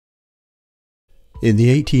In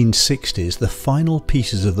the 1860s, the final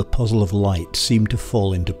pieces of the puzzle of light seemed to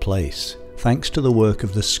fall into place, thanks to the work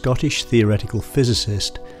of the Scottish theoretical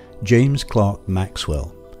physicist James Clerk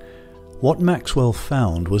Maxwell. What Maxwell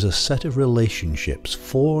found was a set of relationships,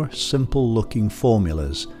 4 simple-looking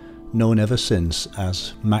formulas, known ever since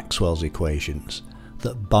as Maxwell's equations,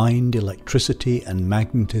 that bind electricity and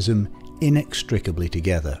magnetism inextricably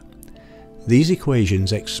together. These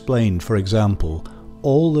equations explained, for example,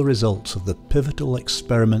 all the results of the pivotal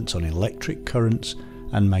experiments on electric currents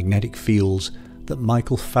and magnetic fields that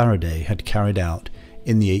Michael Faraday had carried out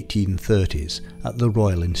in the 1830s at the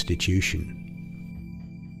Royal Institution.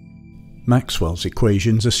 Maxwell's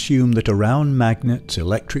equations assume that around magnets,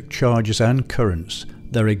 electric charges and currents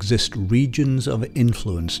there exist regions of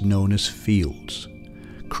influence known as fields.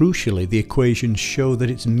 Crucially, the equations show that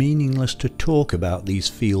it's meaningless to talk about these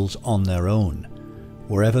fields on their own.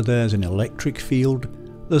 Wherever there's an electric field,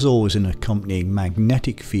 there's always an accompanying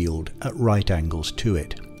magnetic field at right angles to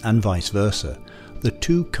it, and vice versa. The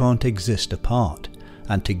two can't exist apart,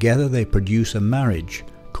 and together they produce a marriage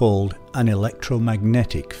called an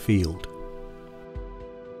electromagnetic field.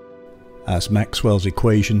 As Maxwell's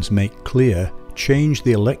equations make clear, change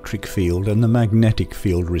the electric field and the magnetic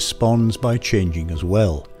field responds by changing as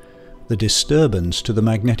well. The disturbance to the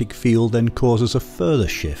magnetic field then causes a further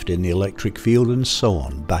shift in the electric field, and so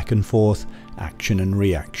on, back and forth, action and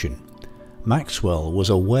reaction. Maxwell was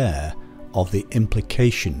aware of the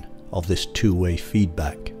implication of this two-way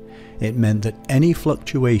feedback. It meant that any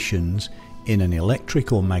fluctuations in an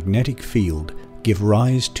electric or magnetic field give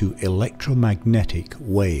rise to electromagnetic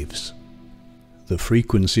waves. The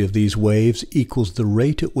frequency of these waves equals the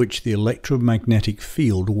rate at which the electromagnetic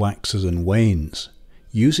field waxes and wanes.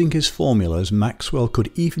 Using his formulas, Maxwell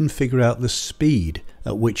could even figure out the speed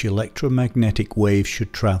at which electromagnetic waves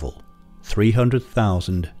should travel,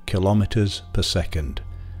 300,000 kilometers per second.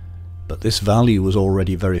 But this value was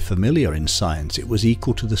already very familiar in science. It was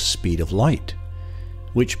equal to the speed of light,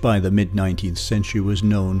 which by the mid-19th century was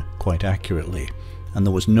known quite accurately, and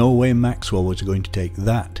there was no way Maxwell was going to take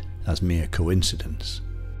that as mere coincidence.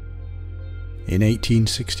 In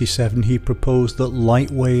 1867 he proposed that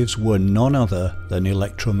light waves were none other than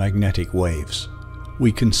electromagnetic waves.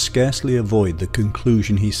 We can scarcely avoid the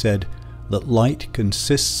conclusion, he said, that light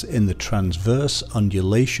consists in the transverse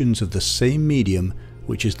undulations of the same medium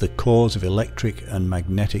which is the cause of electric and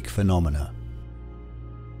magnetic phenomena.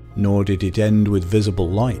 Nor did it end with visible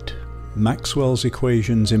light. Maxwell's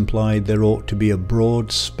equations implied there ought to be a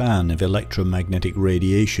broad span of electromagnetic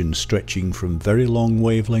radiation stretching from very long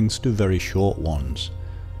wavelengths to very short ones.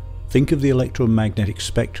 Think of the electromagnetic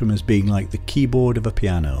spectrum as being like the keyboard of a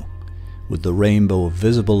piano, with the rainbow of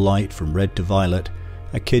visible light from red to violet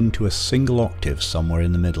akin to a single octave somewhere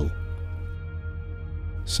in the middle.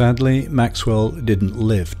 Sadly, Maxwell didn't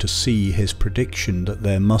live to see his prediction that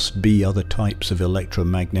there must be other types of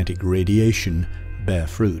electromagnetic radiation bear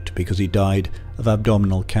fruit, because he died of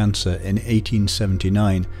abdominal cancer in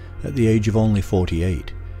 1879 at the age of only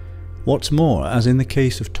 48. What's more, as in the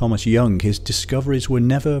case of Thomas Young, his discoveries were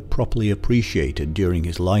never properly appreciated during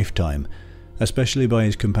his lifetime, especially by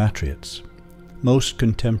his compatriots. Most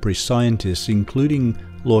contemporary scientists, including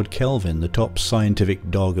Lord Kelvin, the top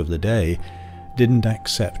scientific dog of the day, didn't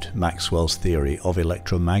accept Maxwell's theory of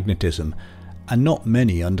electromagnetism, and not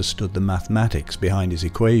many understood the mathematics behind his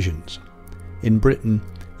equations. In Britain,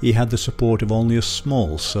 he had the support of only a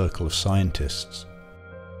small circle of scientists.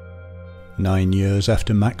 9 years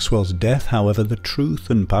after Maxwell's death, however, the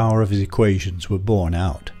truth and power of his equations were borne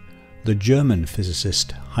out. The German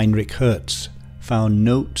physicist Heinrich Hertz found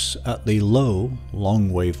notes at the low,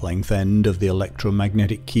 long wavelength end of the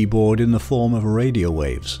electromagnetic keyboard in the form of radio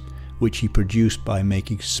waves, which he produced by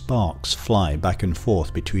making sparks fly back and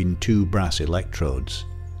forth between 2 brass electrodes.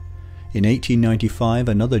 In 1895,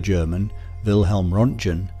 another German, Wilhelm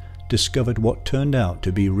Rontgen, discovered what turned out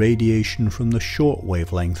to be radiation from the short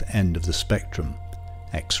wavelength end of the spectrum,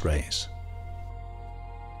 X-rays.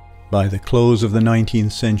 By the close of the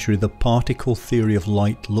 19th century, the particle theory of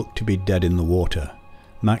light looked to be dead in the water.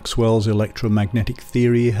 Maxwell's electromagnetic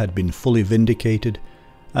theory had been fully vindicated,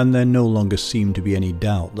 and there no longer seemed to be any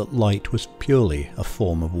doubt that light was purely a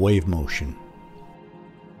form of wave motion.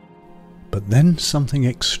 But then something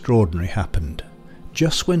extraordinary happened.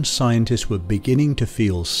 Just when scientists were beginning to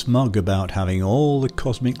feel smug about having all the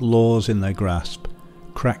cosmic laws in their grasp,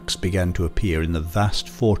 cracks began to appear in the vast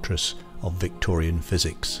fortress of Victorian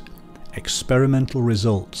physics. Experimental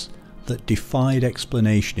results that defied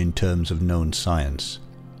explanation in terms of known science.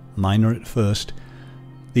 Minor at first,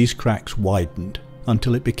 these cracks widened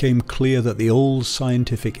until it became clear that the old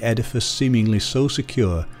scientific edifice, seemingly so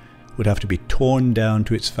secure, would have to be torn down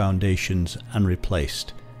to its foundations and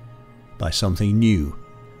replaced by something new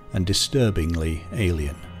and disturbingly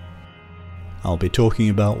alien. I'll be talking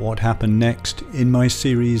about what happened next in my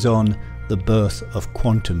series on the birth of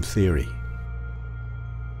quantum theory.